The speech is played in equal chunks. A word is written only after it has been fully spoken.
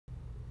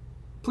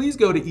Please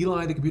go to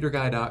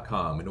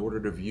EliTheComputerGuy.com in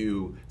order to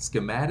view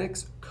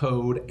schematics,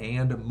 code,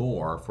 and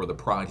more for the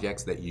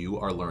projects that you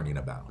are learning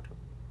about.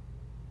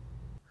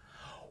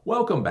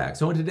 Welcome back.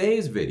 So in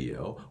today's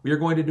video, we are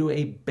going to do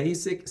a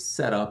basic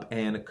setup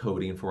and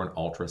coding for an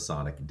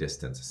ultrasonic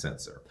distance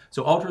sensor.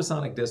 So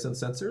ultrasonic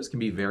distance sensors can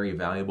be very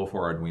valuable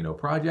for Arduino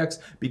projects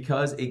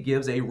because it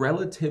gives a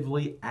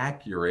relatively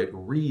accurate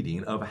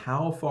reading of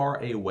how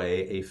far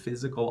away a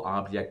physical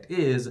object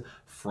is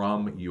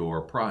from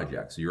your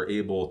project. So you're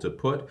able to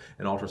put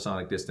an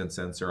ultrasonic distance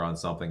sensor on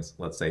something,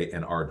 let's say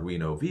an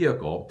Arduino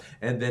vehicle,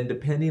 and then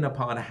depending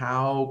upon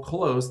how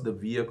close the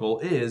vehicle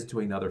is to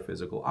another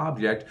physical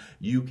object,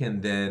 you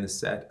can then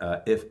set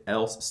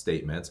if-else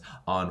statements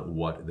on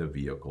what the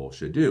vehicle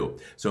should do.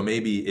 So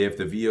maybe if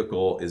the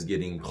vehicle is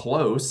getting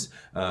close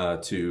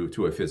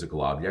to a physical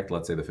object,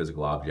 let's say the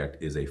physical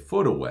object is a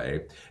foot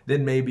away,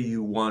 then maybe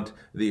you want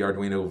the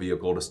Arduino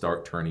vehicle to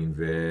start turning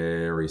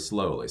very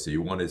slowly. So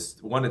you want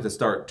it to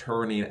start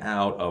turning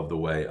out of the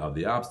way of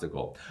the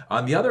obstacle.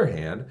 On the other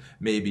hand,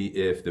 maybe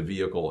if the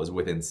vehicle is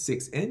within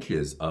 6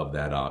 inches of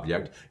that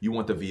object, you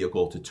want the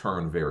vehicle to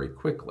turn very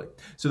quickly.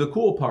 So the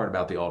cool part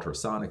about the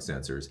ultrasonic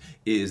sensors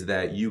is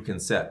that you can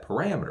set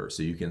parameters.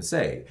 So you can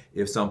say,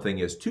 if something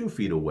is 2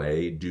 feet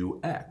away, do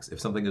X.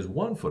 If something is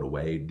 1 foot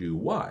away, do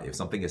Y. If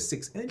something is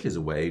 6 inches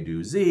away,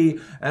 do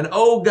Z. And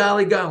oh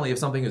golly golly, if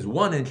something is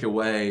 1 inch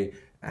away,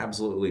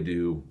 absolutely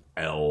do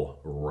L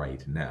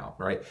right now,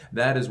 right?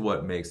 That is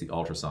what makes the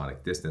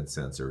ultrasonic distance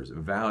sensors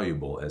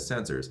valuable as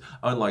sensors,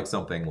 unlike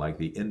something like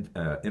the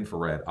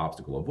infrared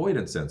obstacle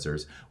avoidance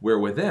sensors, where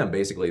with them,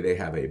 basically they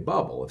have a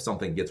bubble. If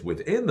something gets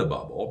within the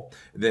bubble,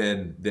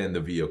 then the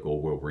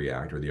vehicle will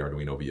react, or the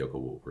Arduino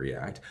vehicle will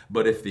react.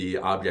 But if the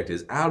object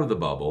is out of the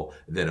bubble,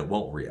 then it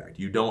won't react.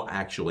 You don't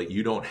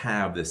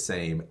have the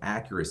same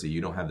accuracy,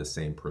 you don't have the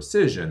same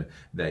precision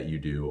that you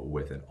do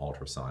with an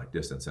ultrasonic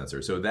distance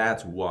sensor. So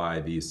that's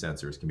why these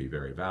sensors can be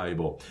very valuable,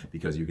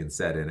 because you can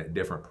set in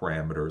different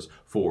parameters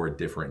for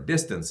different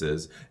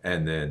distances,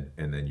 and then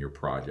your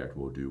project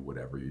will do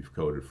whatever you've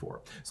coded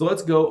for. So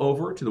let's go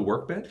over to the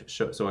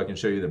workbench so I can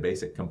show you the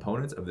basic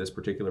components of this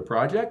particular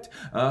project,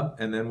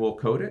 and then we'll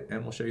code it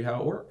and we'll show you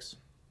how it works.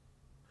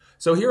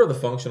 So here are the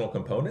functional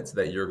components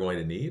that you're going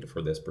to need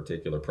for this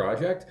particular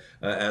project.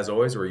 As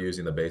always, we're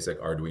using the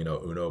basic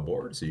Arduino Uno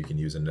board, so you can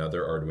use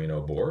another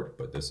Arduino board,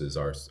 but this is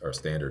our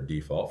standard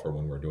default for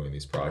when we're doing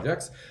these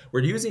projects. We're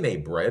using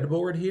a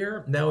breadboard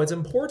here. Now, it's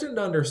important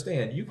to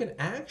understand you can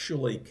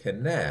actually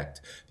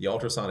connect the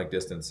ultrasonic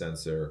distance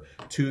sensor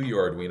to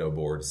your Arduino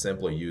board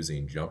simply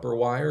using jumper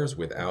wires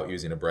without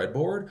using a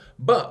breadboard.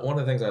 But one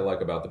of the things I like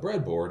about the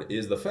breadboard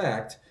is the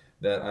fact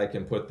that I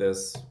can put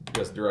this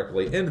just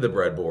directly into the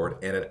breadboard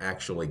and it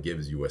actually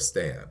gives you a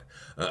stand.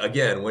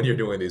 Again, when you're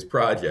doing these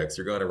projects,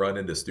 you're going to run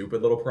into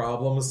stupid little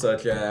problems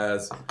such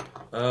as,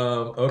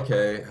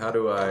 okay, how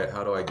do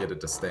I get it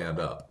to stand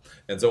up?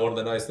 And so one of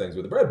the nice things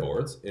with the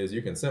breadboards is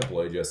you can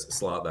simply just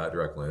slot that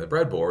directly in the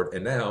breadboard,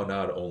 and now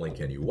not only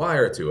can you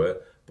wire to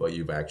it, but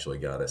you've actually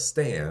got a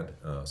stand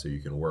so you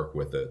can work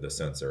with the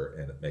sensor,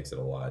 and it makes it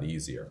a lot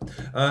easier.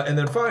 And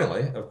then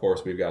finally, of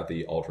course, we've got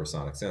the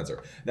ultrasonic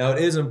sensor. Now, it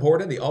is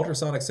important, the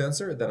ultrasonic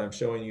sensor that I'm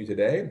showing you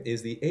today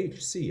is the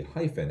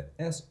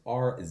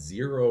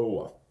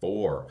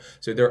HC-SR04.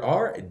 So there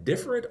are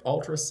different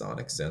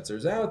ultrasonic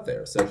sensors out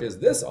there, such as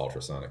this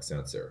ultrasonic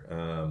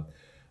sensor.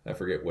 I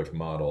forget which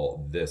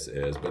model this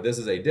is, but this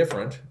is a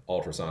different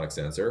ultrasonic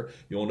sensor.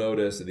 You'll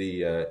notice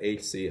the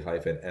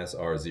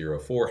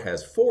HC-SR04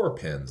 has 4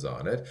 pins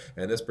on it,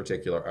 and this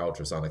particular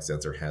ultrasonic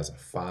sensor has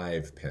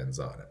 5 pins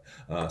on it.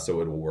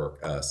 So it will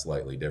work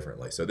slightly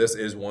differently. So this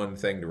is one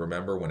thing to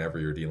remember whenever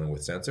you're dealing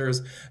with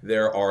sensors.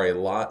 There are a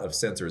lot of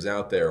sensors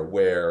out there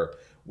where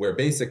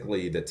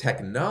basically the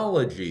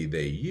technology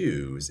they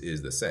use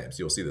is the same. So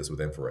you'll see this with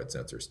infrared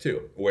sensors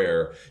too,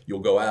 where you'll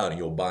go out and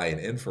you'll buy an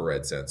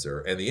infrared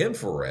sensor, and the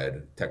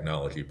infrared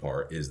technology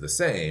part is the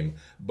same,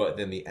 but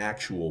then the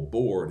actual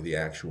board, the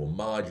actual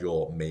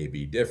module may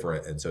be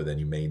different, and so then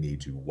you may need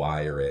to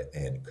wire it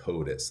and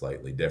code it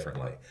slightly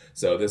differently.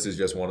 So this is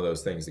just one of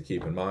those things to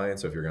keep in mind.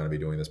 So if you're going to be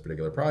doing this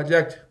particular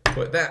project,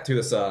 put that to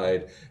the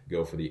side,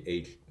 go for the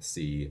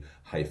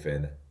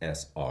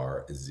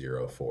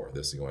HC-SR04.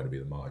 This is going to be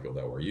the module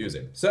that we're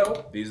using.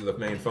 So these are the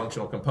main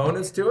functional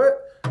components to it.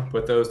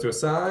 Put those to a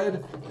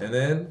side, and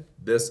then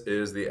this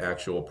is the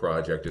actual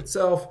project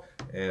itself,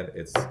 and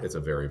it's a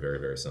very, very,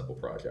 very simple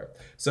project.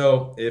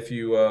 So if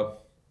you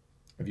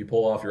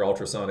pull off your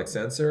ultrasonic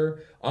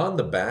sensor, on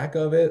the back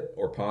of it,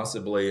 or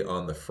possibly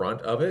on the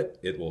front of it,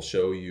 it will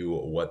show you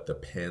what the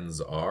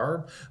pins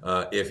are.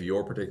 If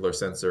your particular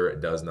sensor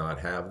does not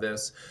have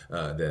this,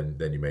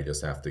 then you may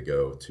just have to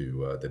go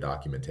to the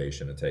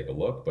documentation and take a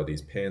look, but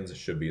these pins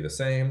should be the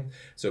same.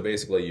 So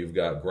basically you've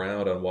got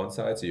ground on one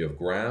side, so you have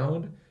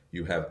ground,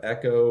 you have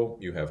echo,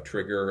 you have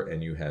trigger,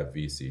 and you have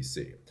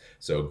VCC.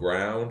 So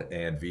ground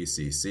and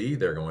VCC,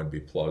 they're going to be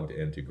plugged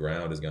into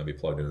ground, is going to be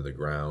plugged into the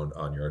ground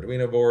on your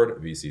Arduino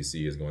board.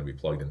 VCC is going to be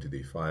plugged into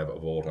the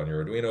 5-volt on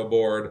your Arduino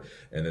board.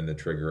 And then the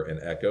trigger and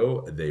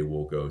echo, they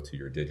will go to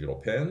your digital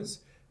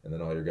pins. And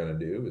then all you're going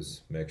to do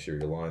is make sure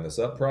you line this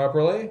up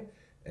properly.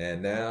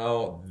 And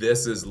now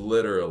this is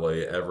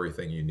literally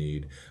everything you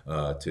need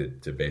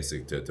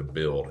to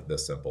build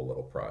this simple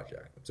little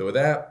project. So with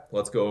that,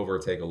 let's go over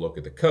and take a look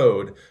at the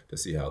code to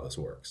see how this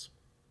works.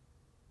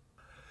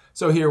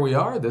 So here we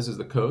are. This is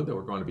the code that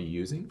we're going to be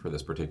using for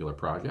this particular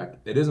project.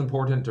 It is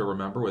important to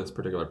remember with this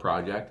particular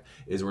project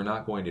is we're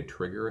not going to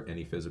trigger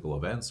any physical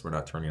events. We're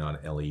not turning on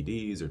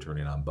LEDs or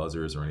turning on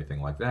buzzers or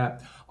anything like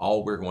that.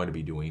 All we're going to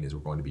be doing is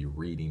we're going to be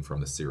reading from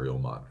the serial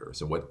monitor.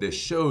 So what this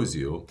shows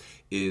you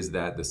is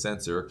that the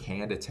sensor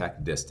can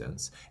detect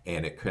distance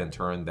and it can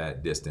turn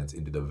that distance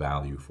into the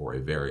value for a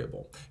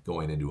variable.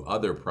 Going into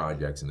other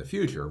projects in the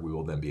future, we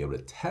will then be able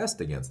to test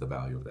against the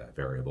value of that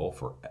variable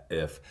for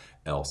if,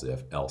 else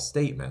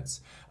statements.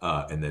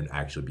 And then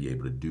actually be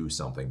able to do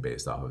something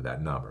based off of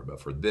that number. But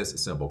for this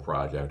simple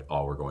project,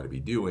 all we're going to be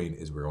doing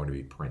is we're going to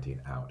be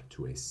printing out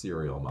to a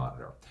serial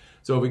monitor.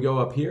 So if we go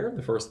up here,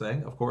 the first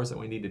thing, of course, that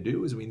we need to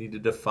do is we need to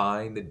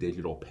define the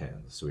digital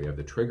pins. So we have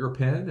the trigger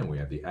pin and we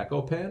have the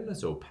echo pin.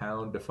 So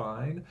pound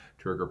define,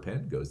 trigger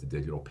pin goes to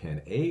digital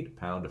pin 8,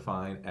 pound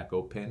define,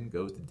 echo pin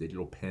goes to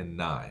digital pin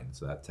 9.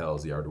 So that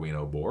tells the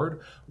Arduino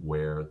board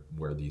where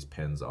these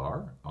pins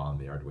are on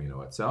the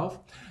Arduino itself.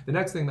 The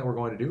next thing that we're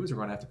going to do is we're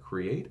going to have to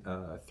create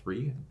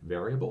 3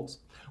 variables.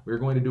 We're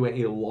going to do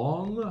a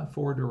long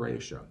for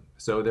duration.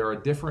 So there are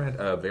different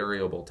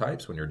variable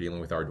types when you're dealing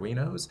with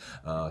Arduinos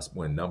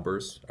when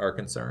numbers are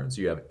concerned.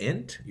 So you have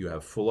int, you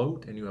have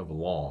float, and you have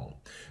long.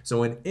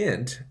 So an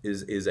int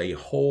is a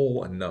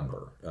whole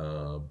number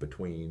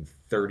between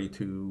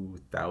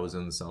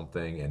 32,000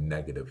 something and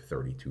negative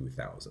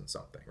 32,000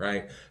 something,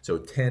 right? So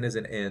 10 is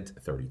an int,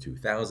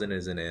 32,000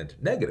 is an int,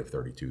 negative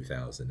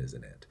 32,000 is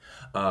an int.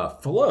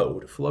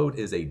 Float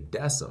is a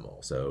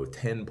decimal. So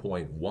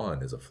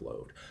 10.1 is a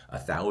float,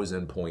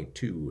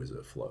 1,000.2 is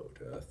a float,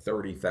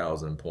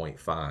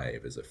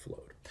 30,000.5 is a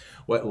float.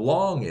 What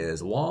long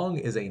is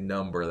a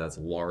number that's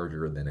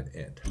larger than an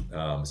int.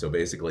 So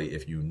basically,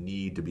 if you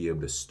need to be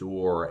able to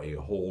store a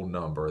whole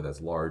number that's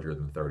larger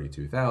than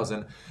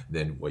 32,000,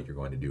 then what you're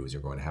going to do is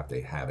you're going to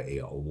have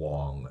a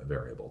long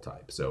variable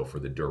type. So for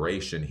the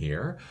duration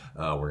here,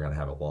 we're going to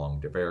have a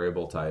long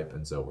variable type,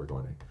 and so we're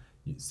going to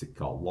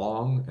call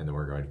long, and then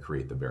we're going to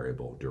create the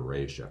variable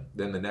duration.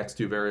 Then the next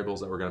 2 variables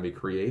that we're going to be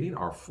creating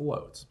are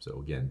floats. So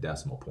again,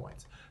 decimal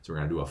points. So we're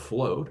going to do a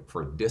float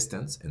for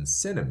distance in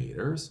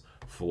centimeters,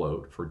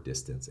 float for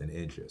distance in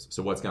inches.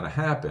 So what's going to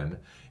happen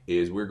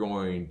is we're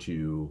going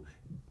to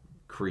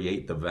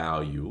create the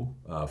value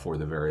for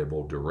the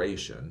variable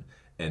duration,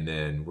 and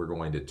then we're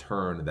going to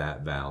turn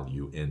that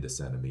value into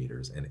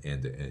centimeters and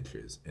into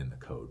inches in the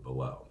code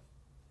below.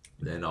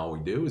 Then all we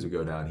do is we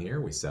go down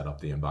here, we set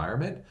up the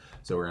environment.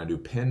 So we're going to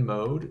do pin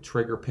mode,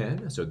 trigger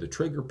pin. So the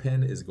trigger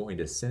pin is going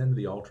to send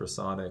the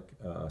ultrasonic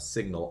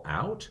signal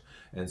out,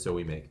 and so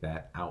we make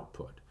that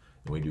output.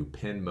 And we do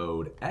pin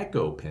mode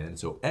echo pin.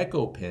 So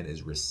echo pin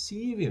is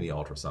receiving the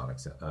ultrasonic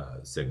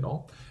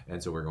signal,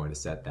 and so we're going to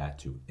set that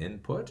to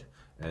input,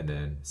 and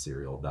then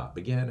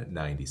serial.begin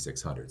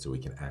 9600, so we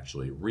can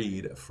actually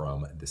read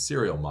from the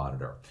serial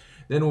monitor.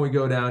 Then when we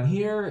go down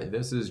here,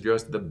 this is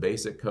just the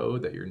basic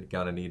code that you're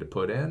going to need to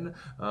put in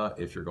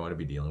if you're going to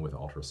be dealing with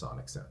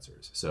ultrasonic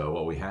sensors. So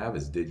what we have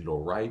is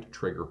digital write,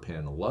 trigger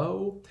pin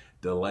low,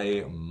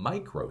 delay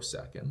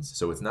microseconds.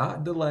 So it's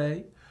not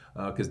delay,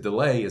 because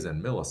delay is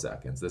in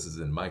milliseconds. This is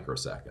in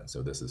microseconds,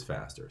 so this is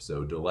faster.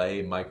 So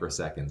delay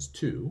microseconds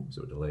 2,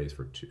 so delays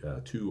for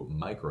 2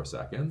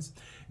 microseconds.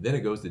 Then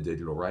it goes to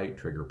digital write,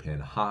 trigger pin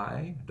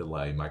high,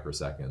 delay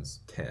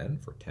microseconds 10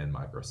 for 10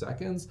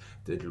 microseconds,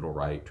 digital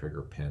write,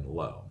 trigger pin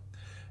low.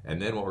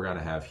 And then what we're going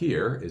to have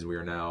here is we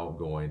are now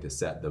going to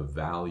set the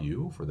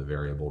value for the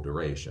variable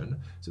duration.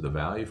 So the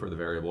value for the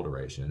variable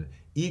duration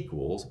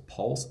equals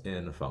pulse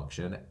in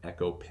function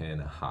echo pin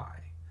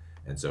high.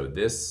 And so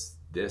this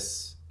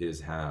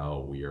is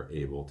how we are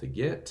able to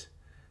get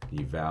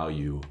the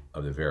value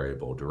of the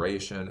variable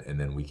duration, and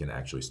then we can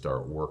actually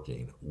start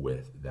working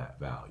with that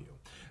value.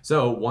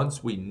 So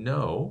once we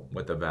know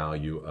what the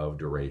value of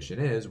duration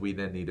is, we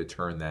then need to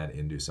turn that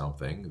into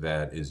something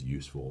that is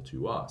useful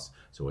to us.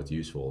 So what's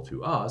useful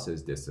to us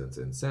is distance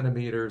in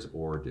centimeters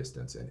or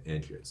distance in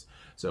inches.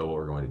 So what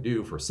we're going to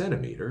do for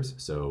centimeters,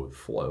 so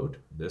float,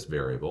 this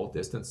variable,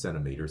 distance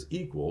centimeters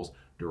equals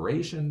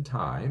duration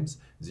times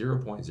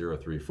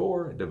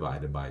 0.034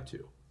 divided by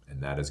 2.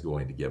 And that is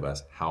going to give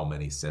us how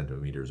many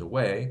centimeters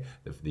away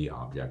the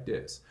object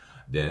is.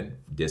 Then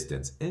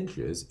distance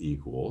inches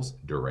equals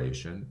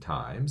duration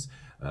times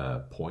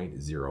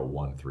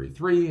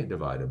 0.0133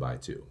 divided by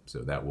 2.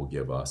 So that will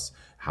give us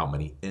how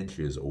many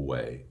inches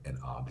away an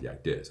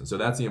object is. And so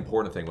that's the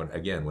important thing,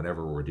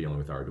 whenever we're dealing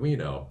with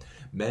Arduino,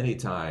 many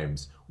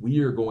times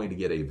we are going to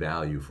get a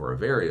value for a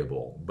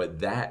variable, but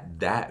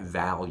that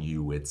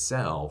value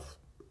itself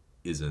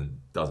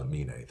doesn't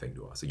mean anything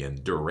to us. Again,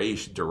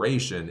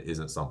 duration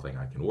isn't something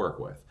I can work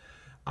with.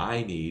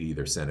 I need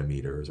either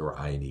centimeters or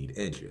I need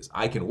inches.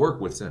 I can work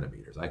with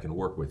centimeters. I can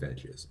work with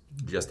inches.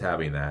 Just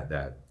having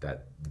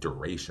that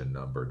duration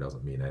number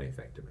doesn't mean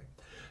anything to me.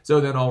 So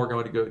then all we're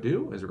going to go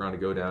do is we're going to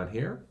go down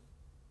here,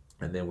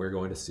 and then we're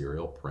going to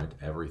serial print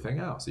everything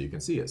out. So you can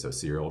see it. So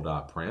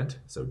serial.print,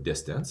 so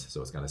distance.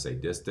 So it's going to say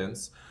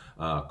distance,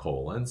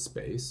 colon,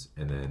 space,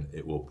 and then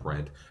it will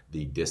print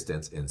the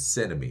distance in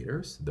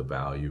centimeters, the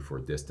value for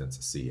distance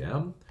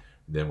cm.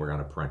 Then we're going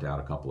to print out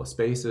a couple of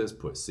spaces,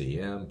 put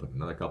cm, put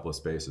another couple of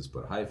spaces,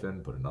 put a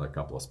hyphen, put another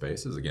couple of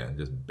spaces. Again,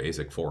 just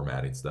basic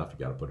formatting stuff.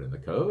 You got to put it in the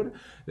code.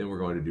 Then we're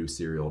going to do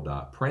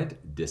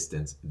serial.print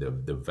distance,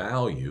 the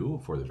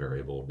value for the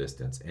variable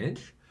distance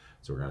inch.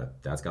 So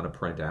that's going to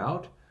print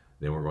out.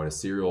 Then we're going to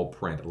serial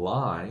print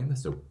line,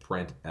 so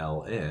print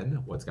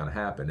ln. What's going to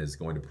happen is it's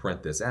going to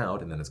print this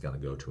out, and then it's going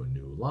to go to a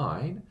new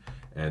line.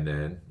 And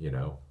then,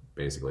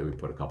 basically we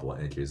put a couple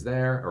of inches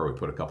there, or we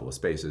put a couple of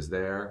spaces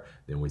there,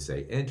 then we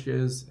say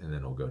inches, and then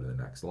it'll go to the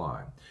next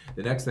line.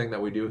 The next thing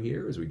that we do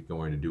here is we're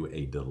going to do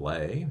a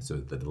delay. So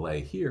the delay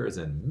here is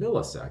in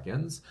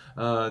milliseconds.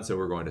 So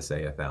we're going to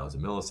say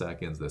 1,000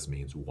 milliseconds. This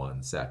means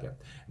 1 second.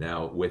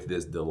 Now with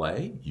this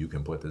delay, you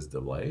can put this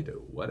delay to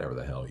whatever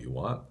the hell you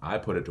want. I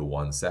put it to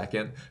 1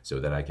 second so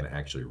that I can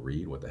actually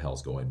read what the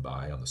hell's going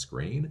by on the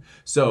screen.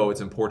 So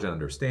it's important to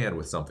understand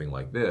with something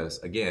like this,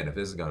 again, if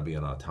this is going to be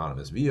an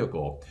autonomous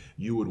vehicle,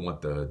 you would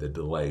want the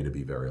delay to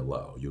be very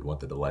low. You'd want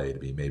the delay to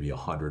be maybe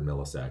 100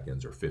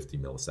 milliseconds or 50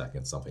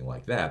 milliseconds, something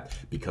like that,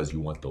 because you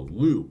want the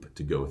loop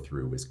to go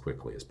through as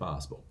quickly as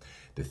possible.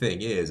 The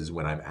thing is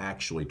when I'm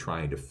actually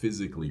trying to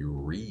physically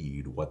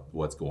read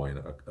what's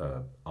going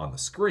on the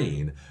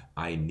screen,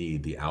 I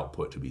need the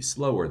output to be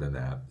slower than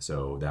that.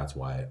 So that's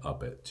why I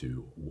up it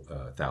to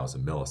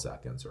 1,000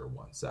 milliseconds or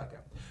 1 second.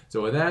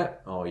 So with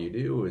that, all you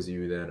do is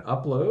you then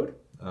upload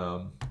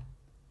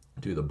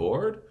to the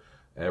board.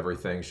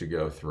 Everything should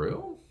go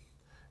through.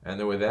 And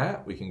then with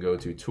that, we can go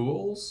to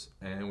Tools,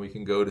 and we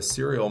can go to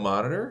Serial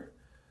Monitor,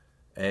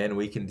 and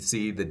we can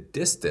see the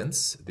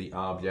distance the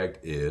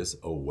object is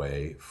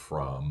away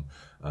from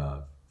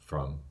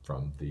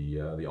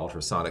the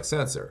ultrasonic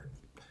sensor.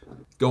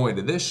 Going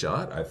to this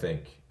shot, I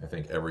think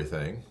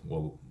everything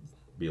will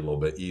be a little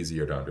bit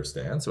easier to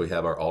understand. So we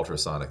have our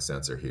ultrasonic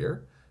sensor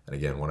here. And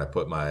again, when I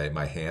put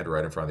my hand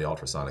right in front of the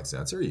ultrasonic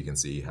sensor, you can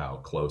see how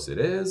close it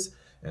is.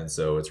 And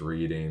so it's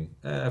reading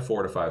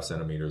 4 to 5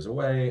 centimeters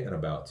away and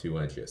about 2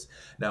 inches.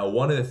 Now,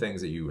 one of the things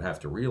that you have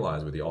to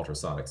realize with the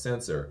ultrasonic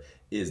sensor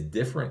is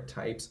different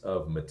types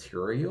of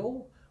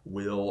material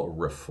will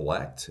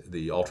reflect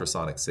the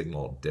ultrasonic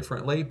signal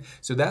differently.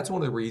 So that's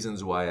one of the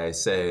reasons why I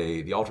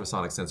say the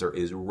ultrasonic sensor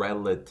is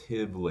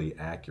relatively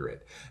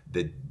accurate.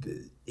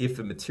 If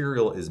a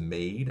material is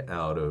made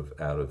out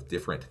of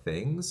different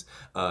things,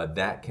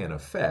 that can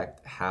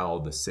affect how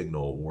the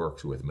signal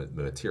works with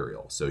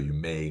material. So you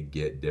may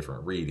get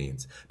different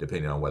readings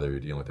depending on whether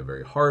you're dealing with a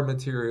very hard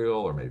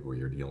material or maybe where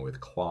you're dealing with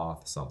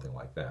cloth, something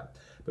like that.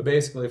 But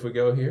basically, if we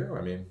go here,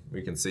 I mean,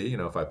 we can see,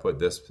 if I put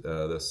this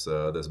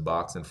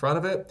box in front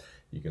of it,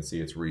 you can see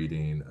it's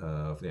reading,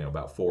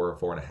 about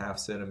 4.5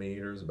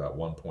 centimeters, about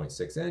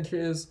 1.6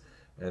 inches.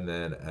 And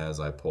then as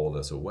I pull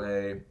this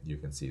away, you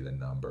can see the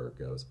number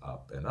goes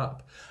up and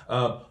up.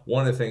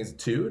 One of the things,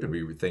 too, to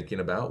be thinking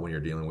about when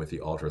you're dealing with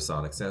the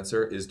ultrasonic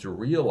sensor is to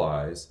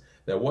realize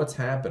that what's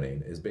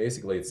happening is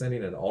basically it's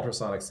sending an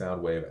ultrasonic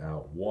sound wave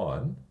out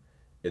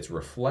it's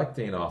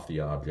reflecting off the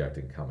object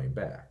and coming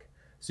back.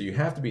 So you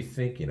have to be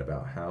thinking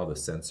about how the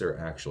sensor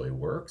actually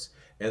works.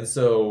 And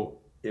so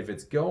if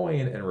it's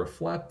going and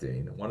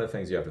reflecting, one of the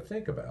things you have to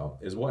think about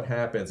is what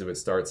happens if it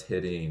starts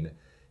hitting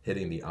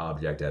the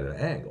object at an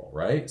angle,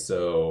 right?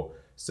 So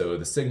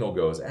the signal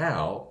goes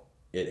out,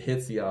 it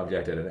hits the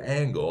object at an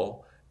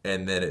angle,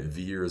 and then it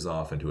veers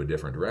off into a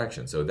different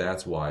direction. So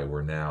that's why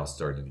we're now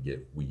starting to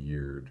get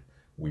weird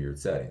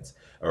settings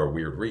or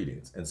weird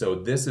readings. And so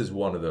this is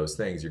one of those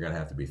things you're going to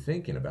have to be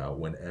thinking about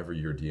whenever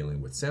you're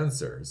dealing with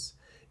sensors.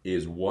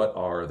 Is what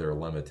are their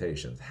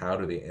limitations? How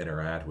do they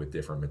interact with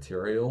different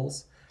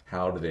materials?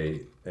 How do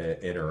they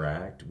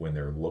interact when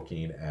they're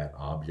looking at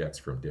objects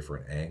from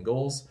different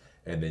angles?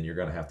 And then you're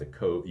going to have to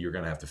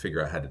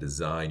figure out how to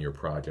design your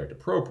project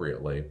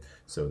appropriately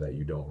so that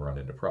you don't run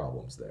into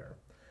problems there.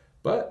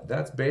 But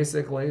that's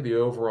basically the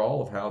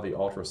overall of how the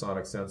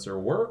ultrasonic sensor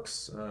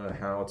works,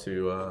 how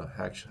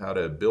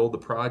to build the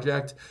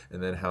project,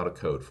 and then how to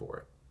code for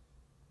it.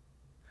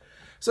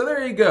 So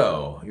there you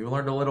go. You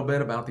learned a little bit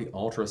about the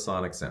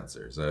ultrasonic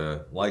sensors.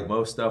 Like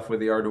most stuff with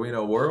the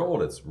Arduino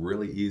world, it's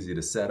really easy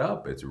to set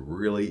up. It's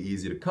really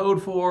easy to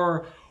code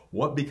for.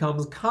 What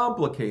becomes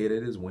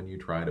complicated is when you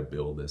try to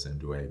build this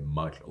into a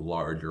much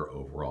larger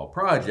overall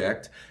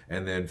project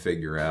and then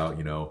figure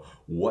out,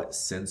 what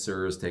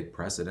sensors take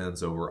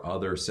precedence over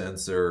other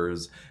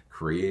sensors,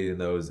 creating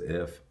those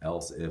if,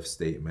 else if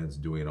statements,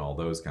 doing all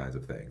those kinds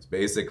of things.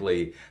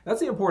 Basically, that's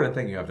the important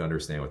thing you have to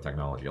understand with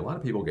technology. A lot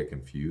of people get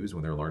confused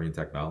when they're learning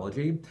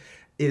technology,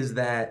 is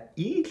that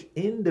each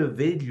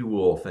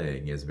individual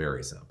thing is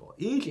very simple.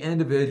 Each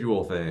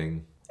individual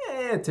thing,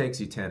 it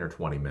takes you 10 or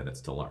 20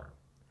 minutes to learn.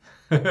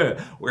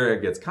 Where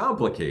it gets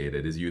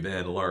complicated is you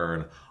then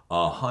learn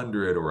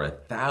 100 or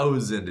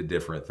 1,000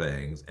 different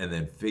things and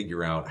then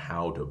figure out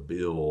how to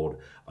build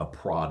a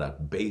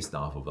product based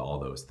off of all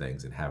those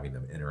things and having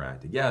them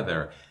interact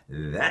together.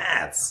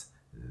 That's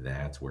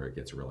where it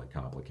gets really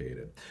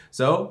complicated.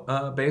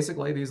 So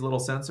basically, these little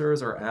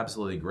sensors are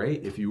absolutely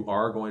great. If you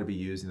are going to be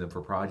using them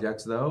for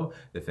projects, though,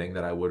 the thing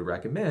that I would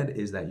recommend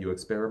is that you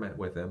experiment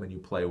with them and you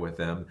play with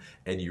them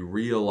and you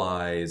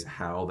realize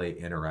how they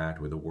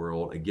interact with the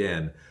world.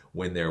 Again,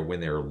 when they're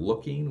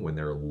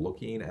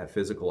looking at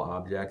physical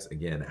objects,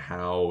 again,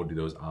 how do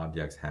those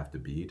objects have to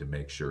be to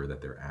make sure that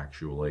they're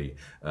actually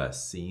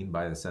seen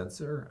by the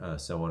sensor,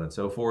 so on and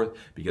so forth,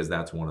 because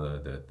that's one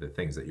of the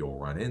things that you'll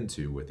run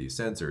into with these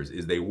sensors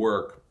is they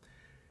work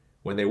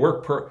when they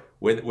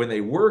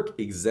work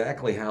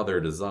exactly how they're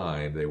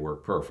designed, they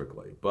work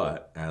perfectly.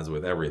 But as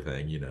with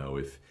everything, you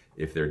know,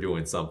 if they're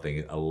doing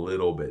something a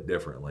little bit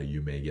differently,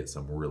 you may get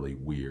some really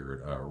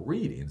weird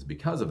readings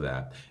because of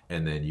that.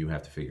 And then you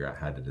have to figure out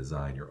how to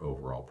design your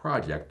overall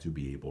project to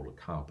be able to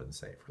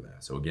compensate for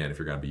that. So again, if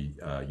you're going to be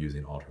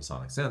using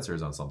ultrasonic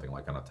sensors on something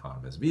like an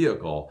autonomous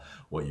vehicle,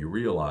 what you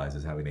realize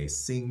is having a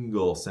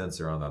single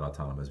sensor on that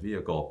autonomous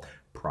vehicle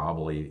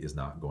probably is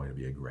not going to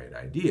be a great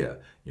idea.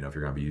 You know, if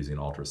you're going to be using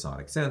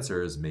ultrasonic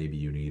sensors, maybe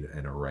you need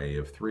an array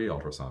of 3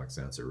 ultrasonic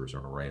sensors or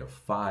an array of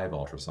 5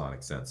 ultrasonic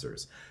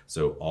sensors.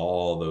 So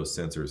all those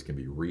sensors can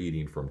be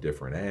reading from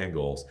different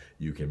angles.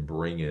 You can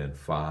bring in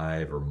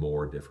 5 or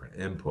more different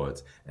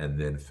inputs and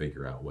then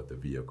figure out what the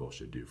vehicle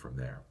should do from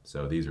there.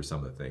 So these are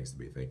some of the things to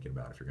be thinking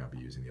about if you're going to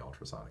be using the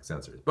ultrasonic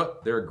sensors.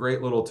 But they're a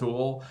great little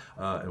tool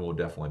and we'll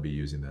definitely be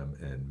using them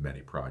in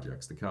many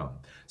projects to come.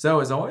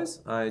 So as always,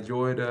 I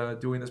enjoyed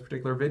doing this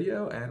particular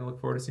video and look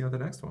forward to seeing you on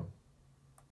the next one.